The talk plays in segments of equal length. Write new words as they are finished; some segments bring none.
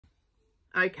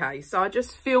Okay, so I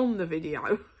just filmed the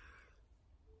video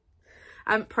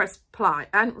and pressed play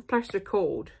and pressed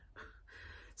record.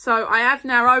 So I have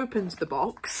now opened the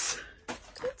box.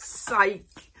 God's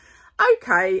sake.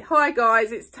 Okay, hi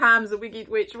guys, it's Tams the Wicked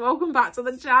Witch. Welcome back to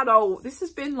the channel. This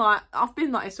has been like, I've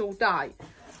been like this all day.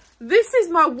 This is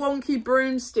my Wonky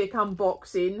Broomstick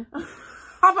unboxing.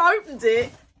 I've opened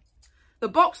it. The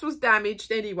box was damaged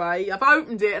anyway. I've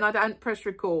opened it and I don't press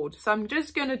record. So I'm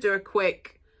just going to do a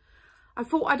quick... I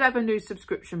thought I'd have a new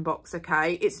subscription box,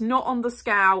 okay? It's not on the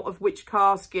scale of Witch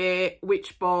Casket,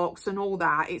 Witch Box and all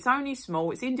that. It's only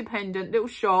small. It's independent, little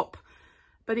shop.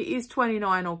 But it is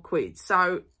 29 odd quid.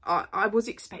 So I was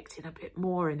expecting a bit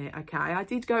more in it, okay? I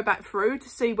did go back through to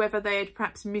see whether they had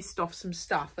perhaps missed off some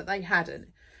stuff, but they hadn't.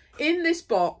 In this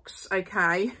box,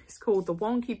 okay, it's called the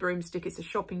Wonky Broomstick. It's a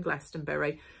shop in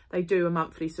Glastonbury. They do a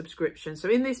monthly subscription. So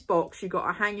in this box, you got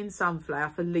a hanging sunflower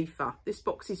for Leafa. This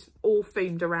box is all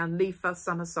themed around Leafa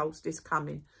summer solstice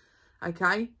coming,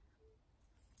 okay?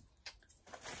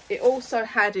 It also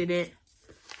had in it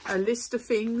a list of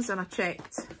things, and I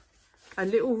checked, a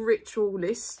little ritual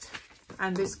list,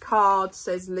 and this card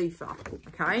says Leafa,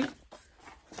 okay?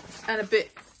 And a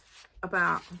bit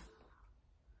about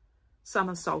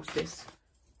summer solstice,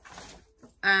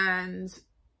 and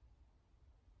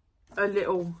a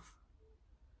little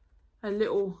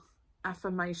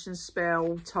affirmation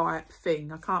spell type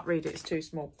thing. I can't read it, it's too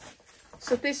small.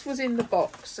 So this was in the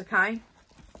box, okay?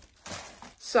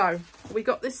 So we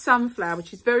got this sunflower,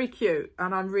 which is very cute,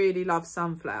 and I really love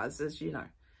sunflowers, as you know.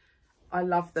 I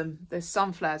love them. There's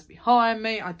sunflowers behind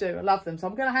me. I do, I love them. So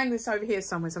I'm going to hang this over here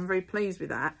somewhere, so I'm very pleased with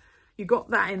that. You got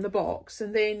that in the box,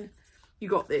 and then you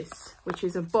got this, which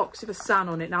is a box with a sun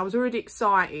on it. Now, I was already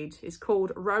excited. It's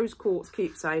called Rose Quartz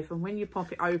Keepsafe, and when you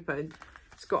pop it open,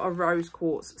 it's got a rose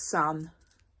quartz sun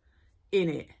in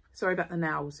it. Sorry about the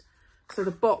nails. So the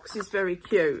box is very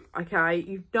cute, okay?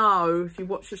 You know, if you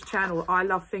watch this channel, I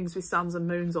love things with suns and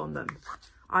moons on them.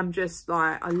 I'm just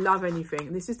like, I love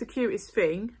anything. This is the cutest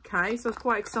thing, okay? So I was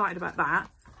quite excited about that.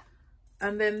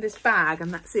 And then this bag,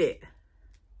 and that's it.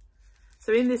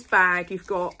 So in this bag, you've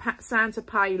got Santa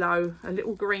Palo, a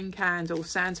little green candle,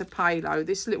 Santa Palo,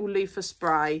 this little Leafa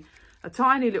spray, a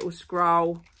tiny little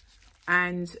scroll,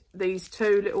 and these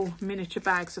two little miniature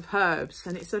bags of herbs.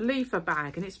 And it's a Leafa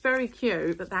bag, and it's very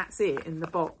cute, but that's it in the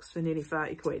box for nearly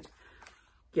 30 quid.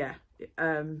 Yeah,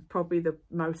 probably the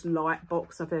most light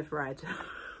box I've ever had.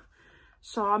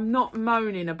 So I'm not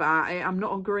moaning about it. I'm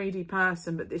not a greedy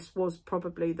person, but this was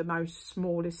probably the most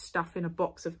smallest stuff in a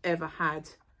box I've ever had.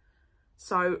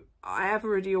 So I have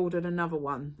already ordered another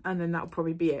one, and then that'll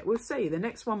probably be it. We'll see. The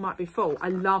next one might be full. I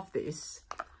love this.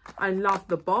 I love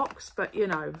the box, but, you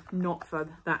know, not for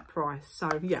that price. So,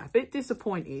 yeah, a bit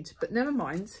disappointed, but never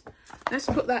mind. Let's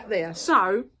put that there.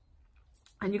 So,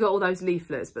 and you got all those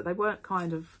leaflets, but they weren't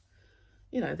kind of,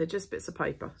 you know, they're just bits of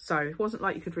paper. So it wasn't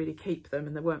like you could really keep them,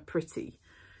 and they weren't pretty.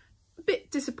 A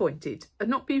bit disappointed. And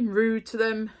not being rude to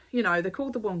them. You know, they're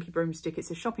called the Wonky Broomstick.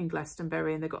 It's a shop in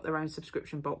Glastonbury, and they've got their own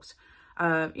subscription box.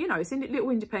 You know, it's in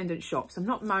little independent shops. I'm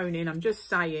not moaning. I'm just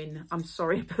saying I'm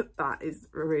sorry, but that is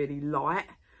really light.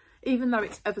 Even though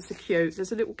it's ever so cute.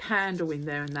 There's a little candle in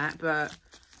there and that. But,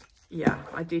 yeah,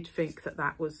 I did think that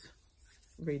that was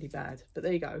really bad. But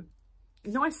there you go.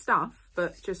 Nice stuff,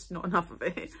 but just not enough of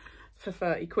it for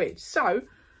 30 quid. So,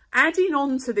 adding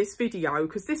on to this video,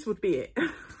 because this would be it.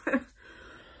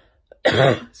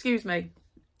 Excuse me.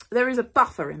 There is a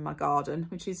buffer in my garden,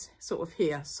 which is sort of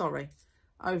here. Sorry.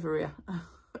 Over here.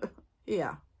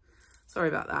 Yeah. Sorry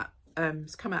about that.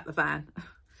 It's come out the van.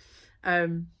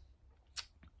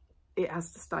 It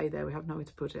has to stay there. We have nowhere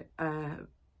to put it.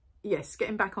 Yes,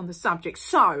 getting back on the subject.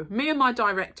 So, me and my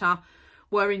director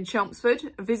were in Chelmsford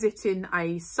visiting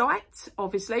a site,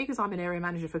 obviously, because I'm an area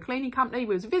manager for a cleaning company.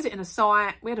 We was visiting a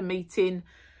site. We had a meeting.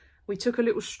 We took a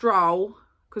little stroll,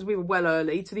 because we were well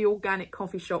early, to the organic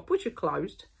coffee shop, which had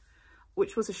closed,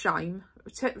 which was a shame.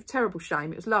 Terrible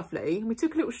shame. It was lovely. And we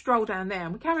took a little stroll down there,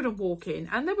 and we carried on walking,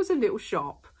 and there was a little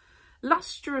shop,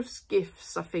 Lustrous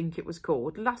Gifts, I think it was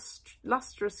called.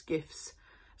 Lustrous Gifts.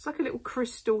 It's like a little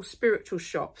crystal spiritual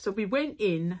shop. So we went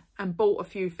in and bought a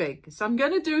few things. So I'm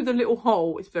going to do the little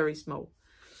haul. It's very small.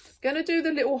 Going to do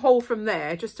the little haul from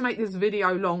there just to make this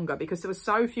video longer, because there were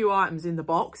so few items in the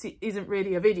box. It isn't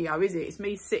really a video, is it? It's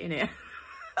me sitting here.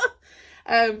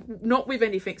 Not with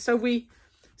anything.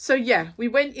 So yeah, we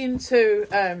went into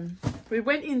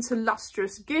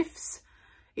Lustrous Gifts.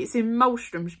 It's in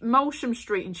Molsham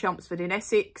Street in Chelmsford in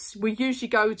Essex. We usually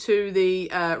go to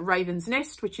the Raven's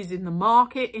Nest, which is in the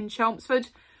market in Chelmsford.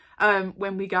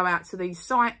 when we go out to these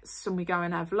sites and we go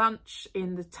and have lunch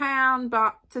in the town.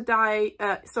 But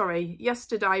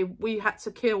yesterday we had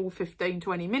to kill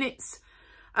 15-20 minutes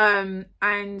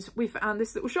and we found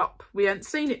this little shop. We hadn't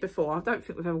seen it before. I don't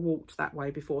think we've ever walked that way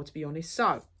before, to be honest.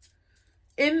 So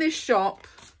in this shop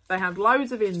they had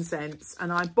loads of incense,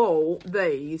 and I bought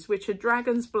these, which are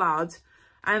dragon's blood,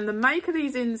 and the make of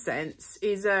these incense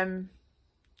is oh,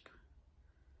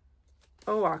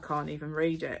 I can't even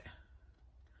read it.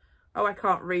 Oh, I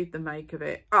can't read the make of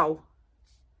it. Oh,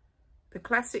 the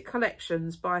Classic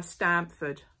Collections by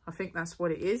Chelmsford. I think that's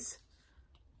what it is.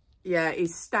 Yeah,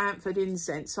 it's Chelmsford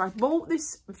incense. So I bought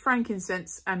this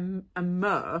frankincense and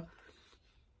myrrh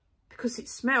because it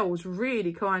smells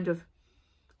really kind of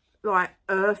like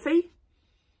earthy.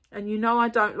 And you know I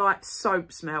don't like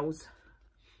soap smells.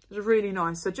 It's really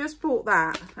nice. So I just bought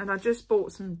that, and I just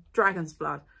bought some dragon's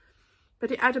blood.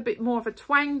 But it had a bit more of a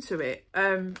twang to it.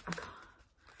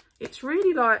 It's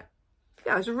really like,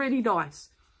 yeah, it's really nice.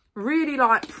 Really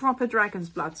like proper dragon's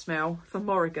blood smell for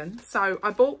Morrigan. So I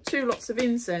bought 2 lots of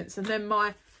incense, and then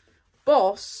my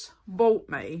boss bought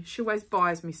me, she always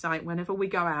buys me something whenever we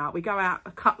go out. We go out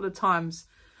a couple of times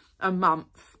a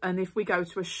month, and if we go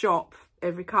to a shop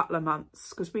every couple of months,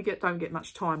 because we don't get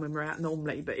much time when we're out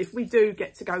normally, but if we do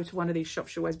get to go to one of these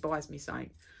shops, she always buys me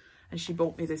something. And she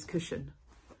bought me this cushion.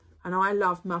 And I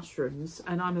love mushrooms,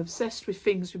 and I'm obsessed with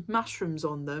things with mushrooms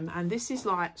on them. And this is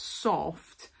like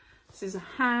soft. This is a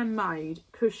handmade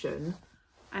cushion,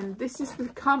 and this is the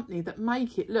company that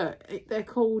make it. Look, they're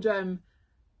called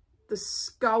the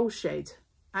Skull Shed,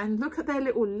 and look at their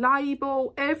little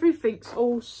label. Everything's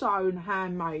all sewn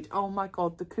handmade. Oh my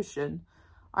God, the cushion.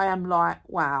 I am like,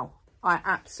 wow. I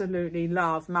absolutely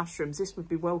love mushrooms. This would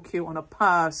be well cute on a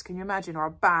purse. Can you imagine? Or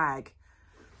a bag.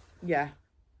 Yeah.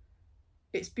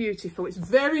 It's beautiful. It's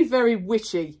very, very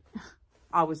witchy.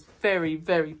 I was very,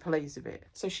 very pleased with it.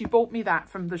 So she bought me that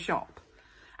from the shop.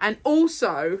 And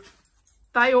also,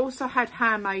 they also had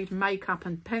handmade makeup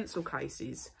and pencil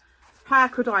cases. How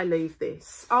could I leave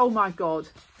this? Oh my God.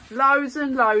 Loads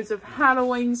and loads of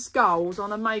Halloween skulls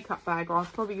on a makeup bag. Or I'll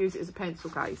probably use it as a pencil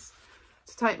case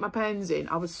to take my pens in.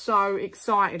 I was so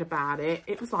excited about it.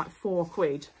 It was like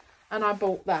 £4. And I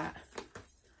bought that.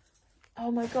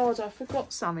 Oh my God, I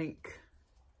forgot something.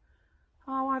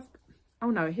 Oh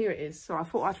no, here it is. So I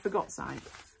thought I'd forgot something.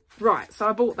 Right, so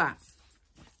I bought that.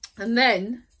 And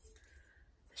then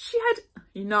she had,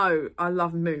 you know, I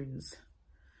love moons.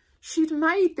 She'd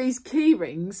made these key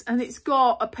rings, and it's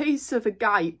got a piece of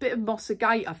agate, bit of moss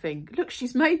agate, I think. Look,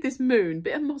 she's made this moon,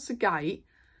 bit of moss agate.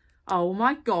 Oh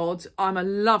my God, I'm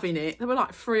loving it. They were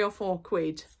like £3 or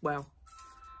 £4. Well,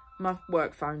 my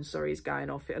work phone, sorry, is going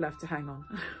off. It'll have to hang on.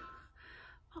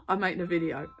 I'm making a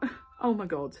video. Oh my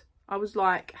God. I was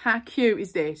like, how cute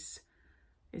is this?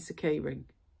 It's a key ring.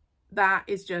 That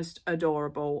is just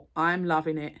adorable. I'm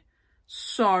loving it.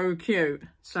 So cute.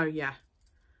 So yeah,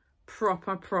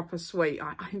 proper sweet.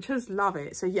 I just love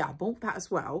it. So yeah, I bought that as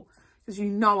well, because you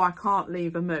know I can't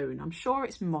leave a moon. I'm sure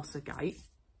it's moss agate.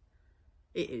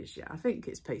 It is, yeah. I think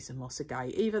it's a piece of moss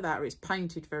agate. Either that or it's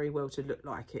painted very well to look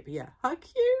like it. But yeah, how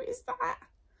cute is that?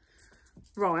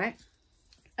 Right.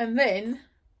 And then,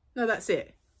 no, that's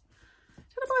it.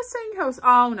 Did I buy something else?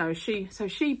 Oh no, she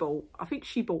bought, I think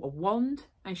she bought a wand,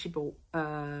 and she bought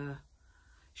a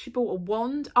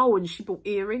wand. Oh, and she bought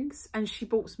earrings, and she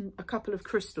bought a couple of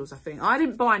crystals, I think. I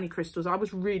didn't buy any crystals. I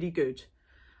was really good.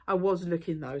 I was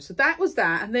looking though. So that was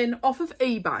that. And then off of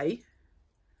eBay,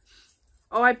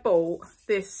 I bought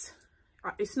this.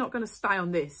 It's not going to stay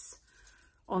on this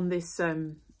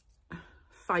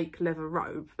fake leather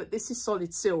robe, but this is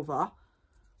solid silver,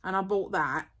 and I bought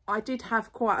that. I did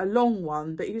have quite a long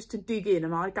one that used to dig in,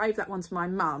 and I gave that one to my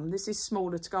mum. This is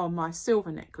smaller to go on my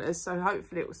silver necklace, so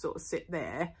hopefully it will sort of sit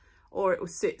there, or it will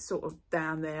sit sort of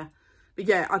down there. But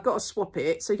yeah, I got to swap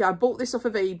it. So yeah, I bought this off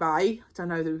of eBay. I don't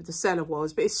know who the seller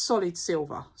was, but it's solid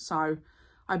silver. So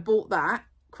I bought that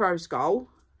crow skull,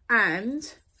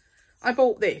 and I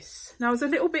bought this. Now I was a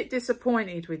little bit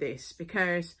disappointed with this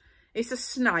because it's a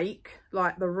snake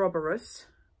like the Roberus,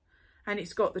 and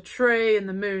it's got the tree and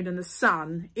the moon and the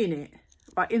sun in it,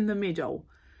 like in the middle,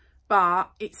 but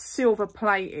it's silver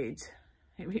plated.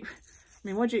 I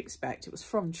mean, what do you expect? It was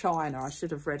from China. I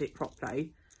should have read it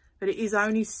properly, but it is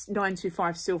only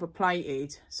 925 silver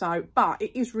plated. So, but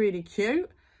it is really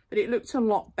cute, but it looked a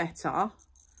lot better.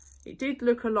 It did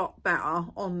look a lot better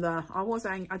on the,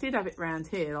 I did have it around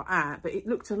here like that, but it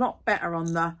looked a lot better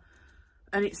on the,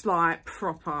 and it's like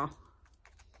proper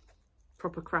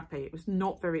crappy. It was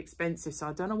not very expensive, so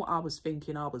I don't know what I was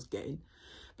thinking I was getting,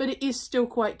 but it is still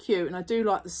quite cute. And I do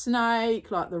like the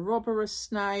snake, like the Roberus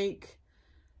snake.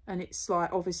 and it's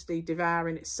like obviously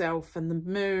devouring itself, and the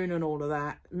moon and all of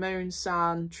that. Moon,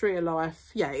 sun, tree of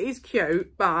life. Yeah, it is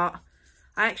cute, but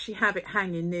I actually have it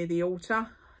hanging near the altar.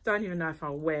 Don't even know if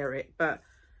I'll wear it, but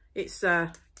it's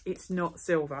not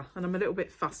silver, and I'm a little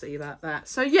bit fussy about that.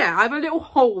 So yeah, I have a little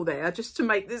haul there just to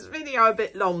make this video a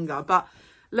bit longer, but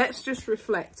let's just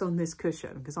reflect on this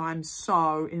cushion, because I'm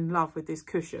so in love with this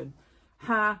cushion.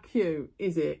 How cute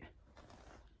is it?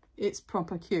 It's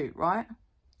proper cute, right?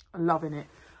 I'm loving it.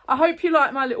 I hope you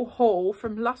like my little haul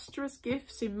from Lustrous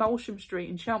Gifts in Molsham Street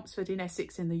in Chelmsford in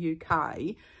Essex in the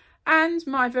UK, and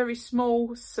my very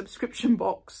small subscription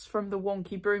box from the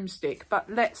Wonky Broomstick. But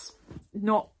let's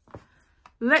not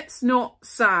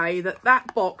say that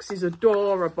that box is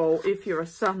adorable if you're a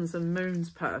suns and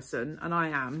moons person, and I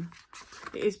am.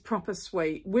 It is proper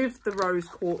sweet with the rose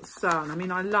quartz sun. I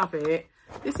mean, I love it.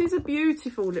 This is a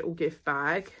beautiful little gift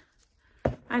bag,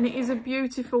 and it is a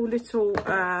beautiful little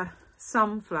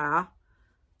sunflower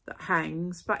that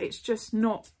hangs, but it's just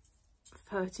not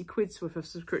 30 quid's worth of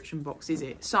subscription box, is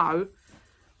it? So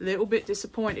a little bit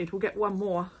disappointed. We'll get one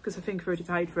more because I think I've already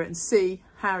paid for it, and see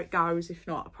how it goes. If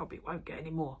not, I probably won't get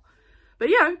any more. But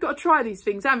yeah, you've got to try these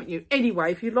things, haven't you?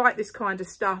 Anyway, if you like this kind of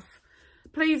stuff,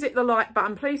 please hit the like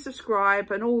button, please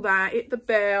subscribe and all that, hit the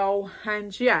bell,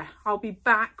 and yeah, I'll be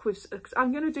back with,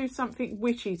 I'm going to do something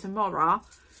witchy tomorrow,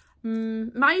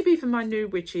 maybe for my new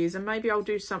witches, and maybe I'll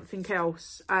do something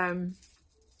else,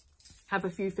 have a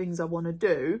few things I want to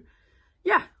do.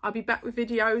 Yeah, I'll be back with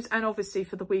videos, and obviously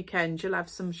for the weekend you'll have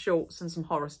some shorts and some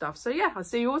horror stuff. So yeah, I'll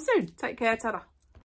see you all soon. Take care, ta-da.